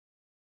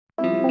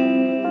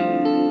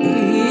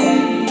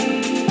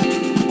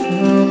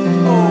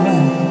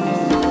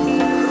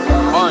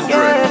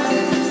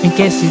In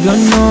case you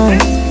don't know,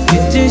 the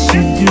things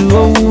you do,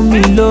 oh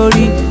me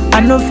lori. I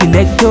no feel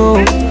like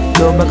go,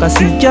 because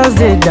you just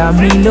did that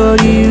me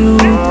lori.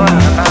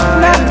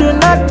 Not do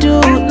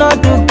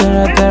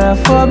gara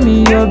for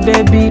me, your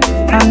baby.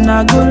 And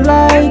I go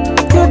like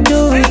you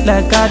do it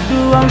like I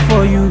do one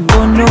for you.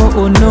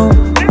 Oh no.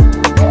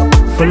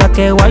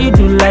 Folake, why you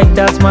do like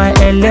that, my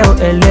LL?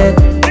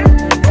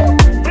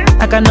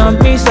 I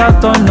cannot miss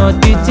out on all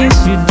the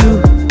things you do.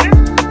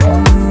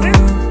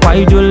 Why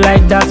you do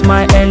like that,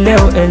 my LL?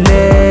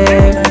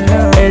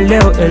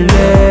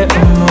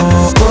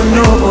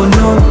 Oh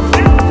no.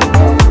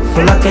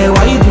 Folake,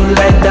 why you do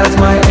like that,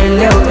 my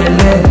LL?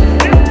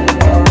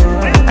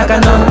 I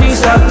cannot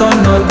miss out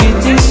on all the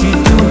things you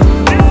do.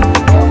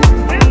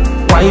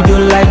 Why you do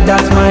like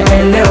that, my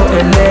LL?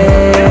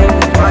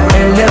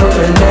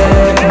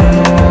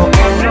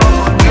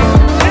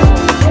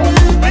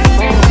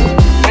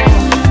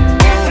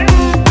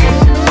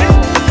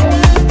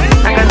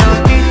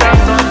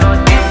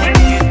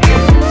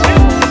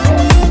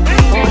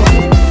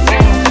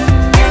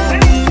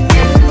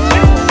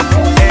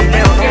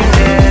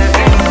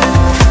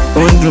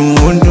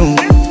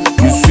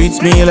 You sweet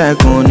me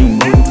like honey.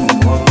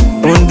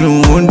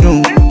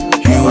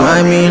 You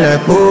hide me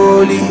like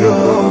holy.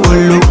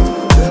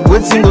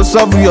 Waiting go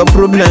solve your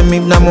problem.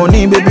 If na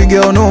money, baby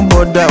girl, no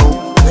bother.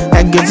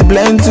 I get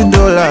plenty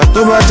dollar.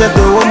 To budget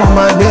to woman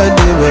my bed,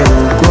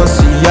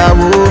 cause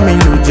ìyàwó mi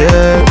ló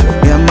jẹ́.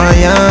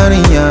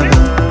 Yamayaniya.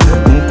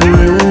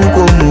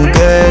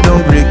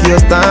 Don't break your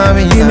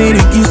stamina. Give me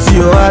the keys to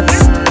your heart.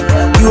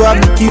 You have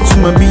the key to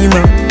my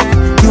beamer.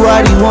 You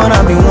are the one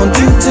I've been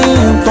wanting to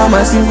turn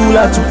my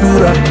singular to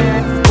plural.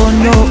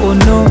 Oh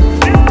no.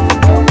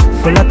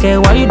 Folake,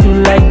 why you do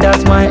like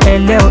that, my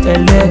LL?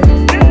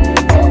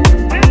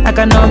 I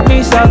cannot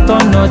miss out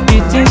on all the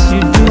things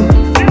you do.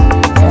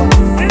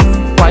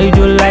 Why you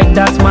do like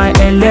that, my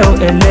LL?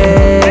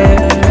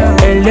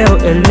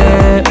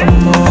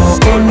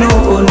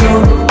 Oh no.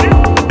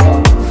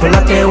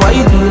 Folake, why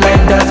you do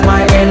like that,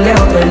 my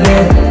LL?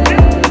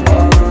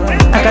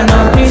 I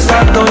cannot miss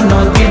out on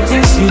all the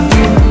things you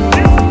do.